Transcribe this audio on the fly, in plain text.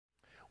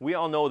We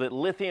all know that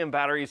lithium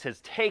batteries has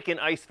taken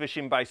ice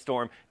fishing by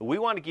storm, and we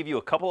want to give you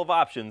a couple of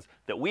options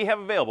that we have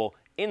available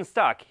in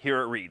stock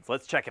here at Reed's.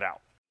 Let's check it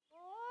out.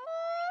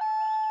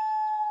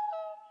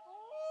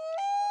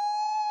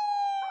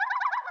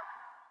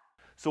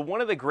 So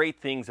one of the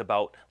great things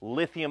about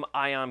lithium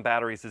ion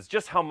batteries is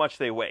just how much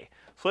they weigh.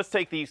 So let's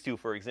take these two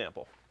for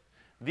example.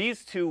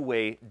 These two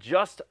weigh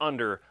just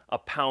under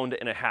 1.5 pounds.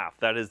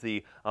 That is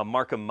the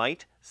Marcum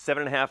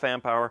 7.5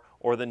 amp hour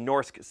or the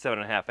Norsk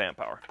 7.5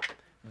 amp hour.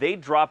 They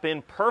drop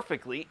in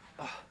perfectly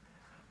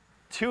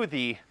to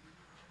the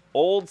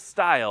old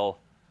style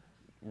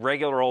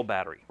regular old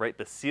battery, right?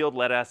 The sealed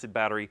lead acid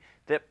battery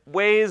that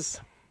weighs,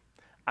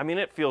 I mean,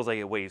 it feels like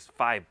it weighs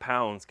 5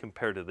 pounds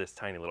compared to this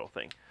tiny little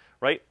thing,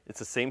 right? It's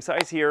the same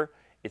size here.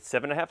 It's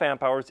 7.5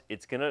 amp hours.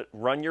 It's gonna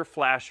run your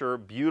flasher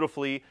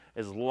beautifully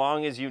as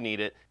long as you need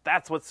it.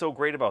 That's what's so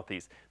great about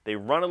these. They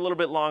run a little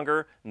bit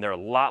longer and they're a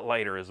lot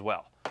lighter as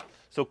well.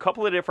 So a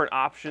couple of different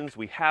options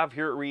we have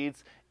here at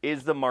Reed's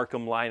is the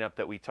Marcum lineup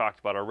that we talked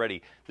about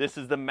already. This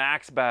is the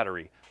max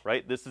battery,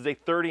 right? This is a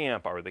 30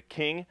 amp hour. The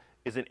King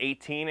is an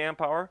 18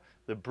 amp hour.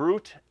 The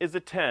Brute is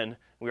a 10.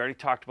 We already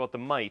talked about the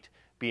Might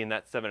being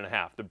that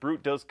 7.5. The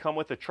Brute does come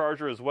with a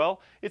charger as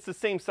well. It's the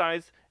same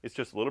size. It's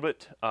just a little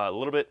bit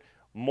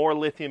more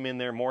lithium in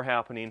there, more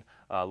happening,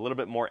 a little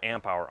bit more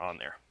amp hour on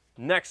there.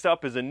 Next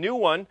up is a new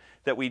one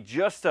that we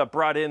just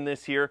brought in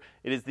this year.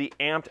 It is the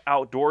Amped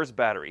Outdoors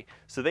battery.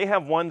 So they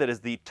have one that is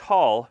the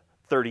tall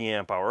 30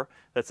 amp hour.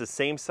 That's the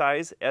same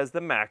size as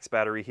the max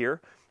battery here.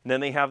 And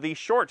then they have the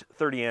short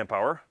 30 amp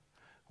hour,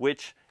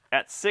 which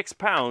at 6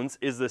 pounds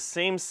is the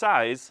same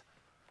size,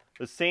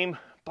 the same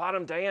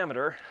bottom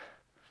diameter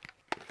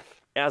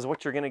as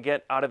what you're going to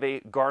get out of a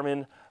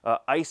Garmin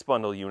ice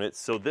bundle unit.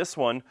 So this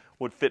one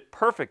would fit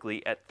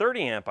perfectly at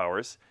 30 amp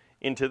hours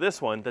into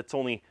this one that's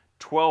only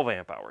 12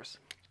 amp hours.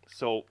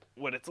 So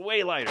when it's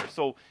way lighter,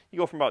 so you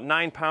go from about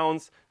 9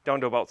 pounds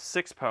down to about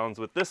 6 pounds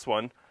with this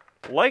one.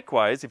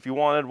 Likewise, if you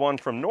wanted one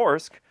from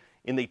Norsk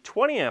in the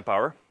 20 amp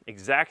hour,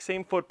 exact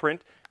same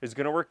footprint, is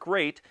going to work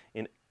great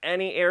in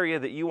any area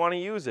that you want to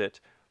use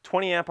it.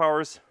 20 amp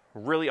hours,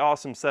 really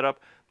awesome setup.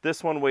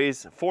 This one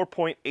weighs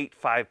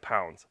 4.85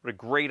 pounds. What a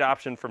great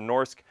option from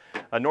Norsk.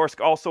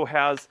 Norsk also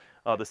has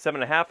the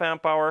 7.5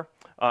 amp hour.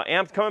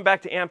 Coming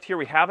back to amped here,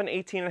 we have an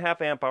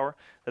 18.5 amp hour.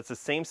 That's the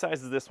same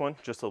size as this one,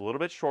 just a little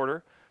bit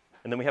shorter.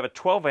 And then we have a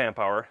 12 amp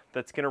hour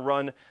that's going to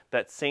run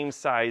that same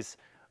size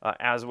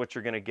as what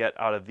you're going to get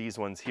out of these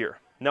ones here.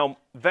 Now,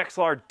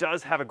 Vexilar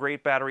does have a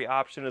great battery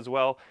option as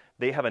well.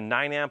 They have a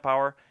 9 amp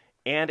hour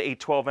and a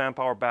 12 amp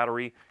hour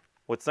battery.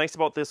 What's nice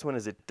about this one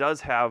is it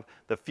does have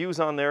the fuse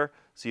on there,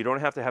 so you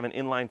don't have to have an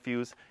inline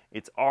fuse.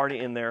 It's already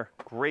in there.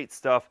 Great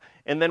stuff.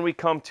 And then we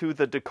come to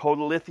the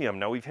Dakota Lithium.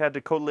 Now, we've had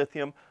Dakota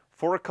Lithium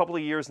for a couple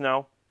of years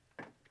now.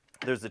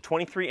 There's the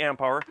 23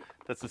 amp hour.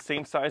 That's the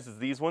same size as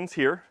these ones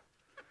here.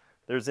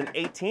 There's an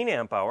 18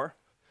 amp hour.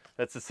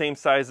 That's the same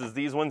size as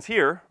these ones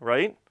here,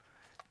 right?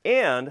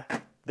 And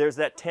there's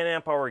that 10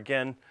 amp hour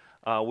again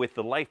with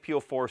the Life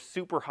PO4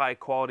 super high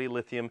quality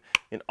lithium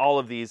in all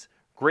of these.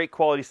 Great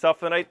quality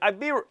stuff. And I'd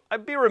be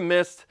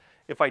remiss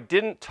if I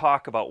didn't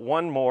talk about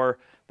one more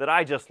that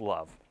I just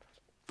love.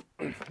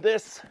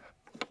 This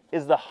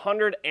is the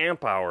 100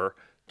 amp hour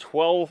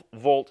 12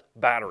 volt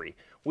battery.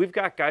 We've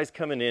got guys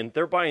coming in,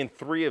 they're buying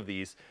 3 of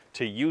these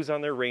to use on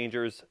their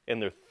Rangers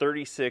and their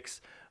 36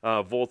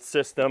 volt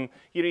system.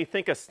 You know, you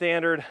think a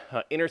standard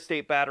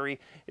interstate battery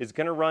is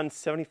going to run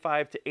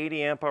 75 to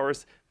 80 amp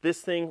hours.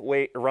 This thing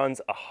runs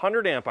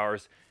 100 amp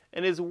hours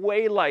and is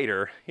way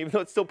lighter, even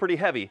though it's still pretty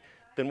heavy,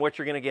 than what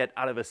you're going to get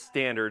out of a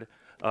standard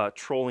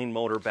trolling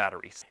motor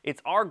batteries. It's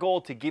our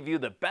goal to give you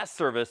the best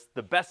service,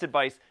 the best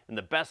advice, and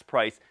the best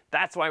price.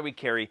 That's why we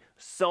carry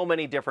so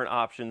many different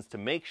options to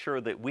make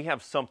sure that we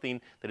have something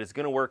that is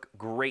going to work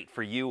great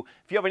for you.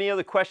 If you have any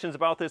other questions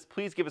about this,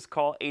 please give us a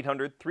call,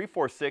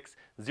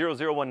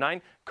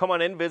 800-346-0019. Come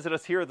on in, visit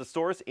us here at the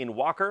stores in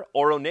Walker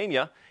or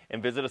Onamia,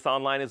 and visit us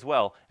online as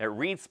well at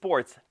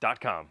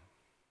reedsports.com.